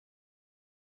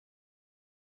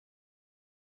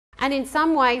And in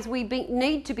some ways, we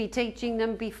need to be teaching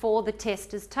them before the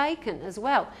test is taken as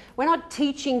well. We're not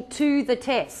teaching to the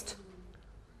test.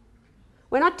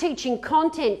 We're not teaching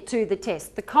content to the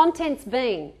test. The content's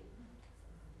been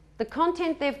the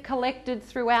content they've collected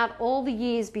throughout all the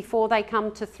years before they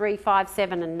come to 3, 5,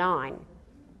 7 and 9.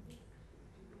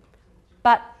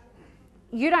 But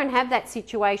you don't have that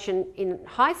situation in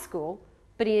high school,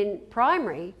 but in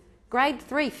primary, grade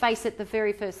 3 face it the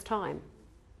very first time,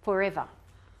 forever.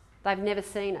 They've never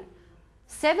seen it.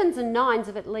 7s and 9s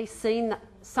have at least seen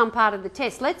some part of the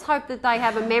test. Let's hope that they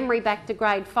have a memory back to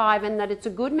grade 5 and that it's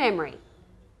a good memory.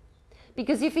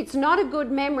 Because if it's not a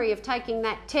good memory of taking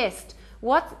that test,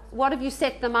 what have you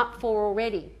set them up for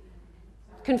already?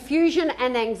 Confusion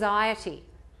and anxiety.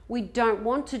 We don't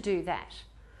want to do that.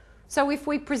 So if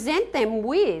we present them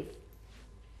with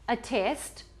a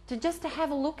test, just to have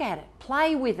a look at it,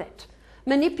 play with it,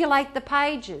 manipulate the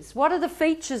pages. What are the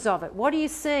features of it? What do you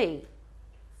see?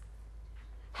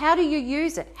 How do you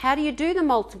use it? How do you do the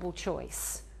multiple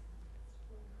choice?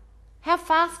 How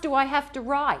fast do I have to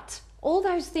write? All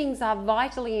those things are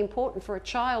vitally important for a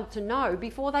child to know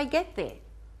before they get there.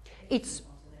 It's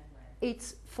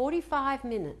 45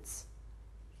 minutes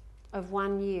of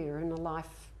 1 year in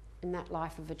that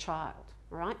life of a child,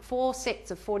 all right? 4 sets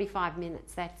of 45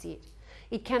 minutes, that's it.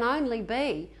 It can only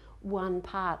be one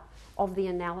part of the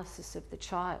analysis of the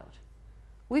child.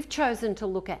 We've chosen to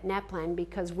look at NAPLAN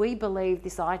because we believe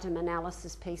this item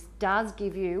analysis piece does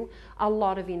give you a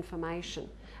lot of information,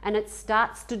 and it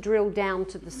starts to drill down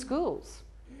to the schools.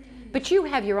 But you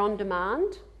have your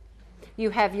on-demand, you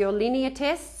have your linear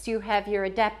tests, you have your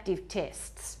adaptive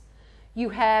tests, you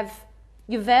have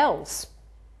your VELs.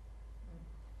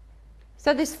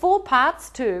 So there's 4 parts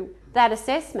to that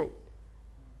assessment.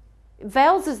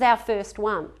 VELs is our first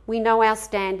one. We know our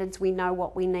standards, we know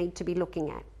what we need to be looking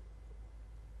at.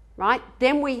 Right?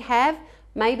 Then we have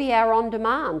maybe our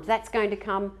on-demand. That's going to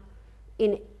come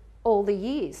in all the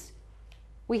years.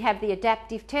 We have the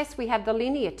adaptive test, we have the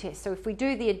linear test. So if we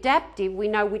do the adaptive, we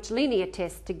know which linear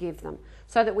test to give them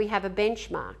so that we have a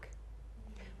benchmark.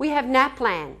 We have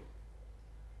NAPLAN.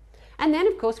 And then,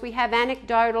 of course, we have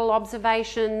anecdotal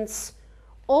observations,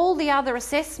 all the other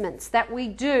assessments that we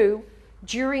do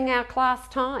during our class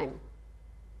time.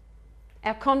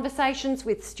 Our conversations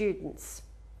with students,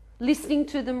 listening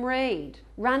to them read,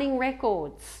 running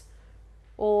records,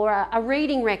 or a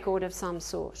reading record of some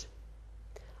sort.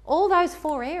 All those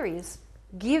 4 areas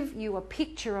give you a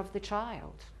picture of the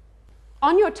child.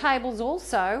 On your tables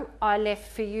also, I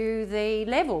left for you the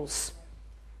levels.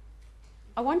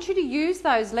 I want you to use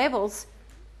those levels.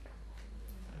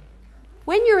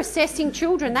 When you're assessing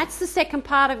children, that's the second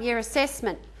part of your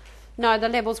assessment. No, the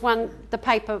levels 1, the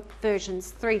paper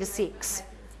versions, 3 to 6.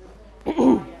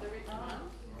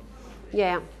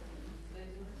 Yeah.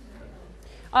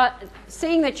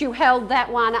 Seeing that you held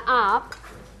that one up,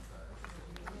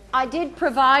 I did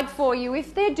provide for you,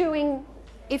 if they're doing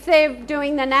the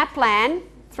NAPLAN,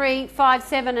 3, 5,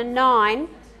 7 and 9,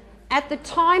 at the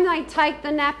time they take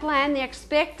the NAPLAN, the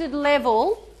expected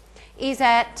level is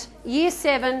at Year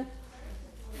 7,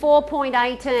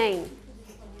 4.18.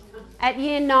 At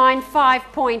Year 9,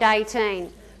 5.18.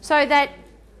 So that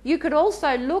you could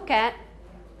also look at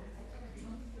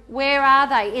where are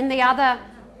they in the other,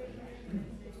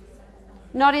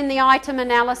 not in the item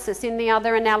analysis, in the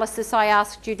other analysis I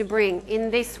asked you to bring,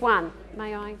 in this one.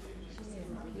 May I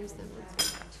use that one?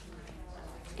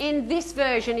 In this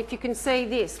version, if you can see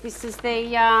this is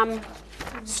the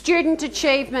Student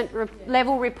Achievement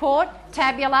Level Report,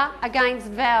 tabular against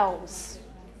VELs.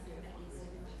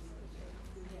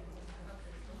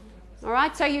 All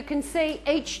right, so you can see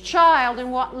each child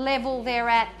and what level they're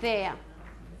at there.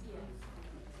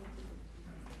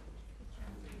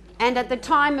 And at the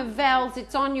time of VELs,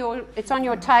 it's on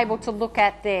your table to look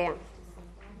at there.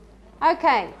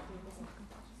 Okay.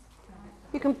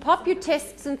 You can pop your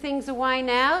tests and things away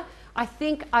now. I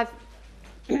think I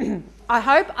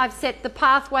hope I've set the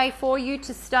pathway for you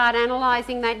to start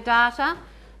analysing that data,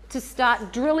 to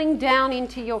start drilling down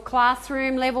into your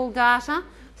classroom level data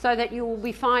so that you will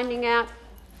be finding out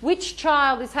which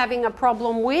child is having a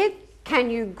problem with,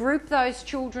 can you group those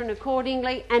children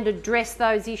accordingly and address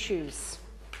those issues.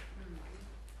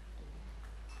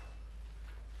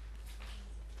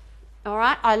 All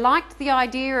right, I liked the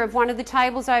idea of one of the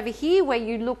tables over here where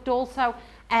you looked also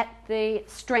at the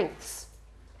strengths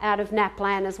out of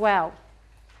NAPLAN as well.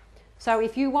 So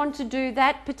if you want to do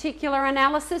that particular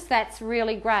analysis, that's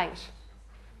really great.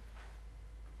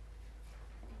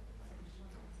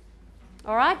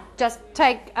 All right, just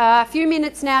take a few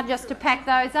minutes now just to pack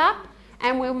those up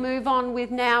and we'll move on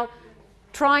with now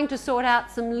trying to sort out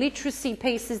some literacy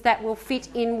pieces that will fit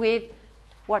in with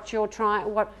what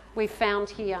we've found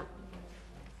here.